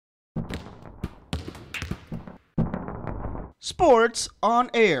Sports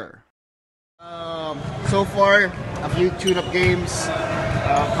on Air. So far, a few tune-up games.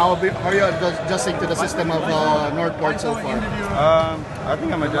 How are you adjusting to the system of NorthPort so far? I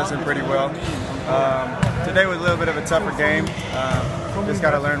think I'm adjusting pretty well. Today was a little bit of a tougher game. Just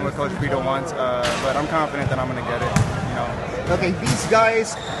got to learn what Coach Pito wants, but I'm confident that I'm going to get it. You know. Okay, these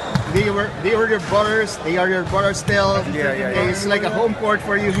guys, they were your brothers. They are your brothers still. Yeah. It's like a home court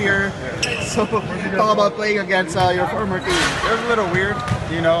for you here. Yeah. So talk about playing against your former team. It was a little weird.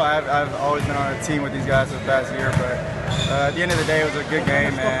 You know, I've always been on a team with these guys for the past year, but at the end of the day, it was a good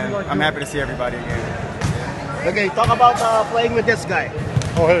game, and I'm happy to see everybody again. Okay, talk about playing with this guy.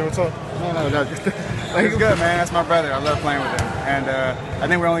 Oh, hey, what's up? No. It's good, man. That's my brother. I love playing with him, and I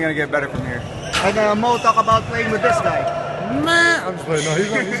think we're only going to get better from here. And Mo, talk about playing with this guy. Man, I'm just playing. No,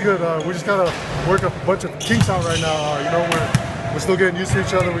 he's good. We just gotta work a bunch of kinks out right now. You know, we're still getting used to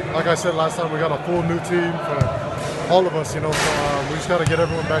each other. Like I said last time, we got a full new team for all of us. You know, so we just gotta get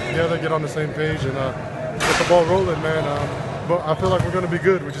everyone back together, get on the same page, and get the ball rolling, man. But I feel like we're gonna be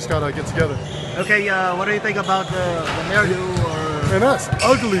good. We just gotta get together. Okay, what do you think about the hairdo? Man, that's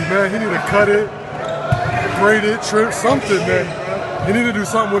ugly, man. He need to cut it, braid it, trim something, man. He need to do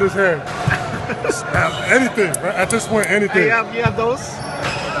something with his hair. Anything, right? At this point, anything. You have those?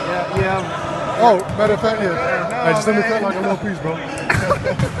 Yeah, you have. Oh, matter of fact, yeah. Hey, just let me cut like a little piece, bro.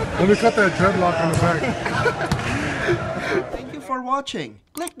 Let me cut that dreadlock on the back. Thank you for watching.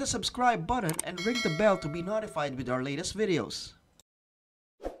 Click the subscribe button and ring the bell to be notified with our latest videos.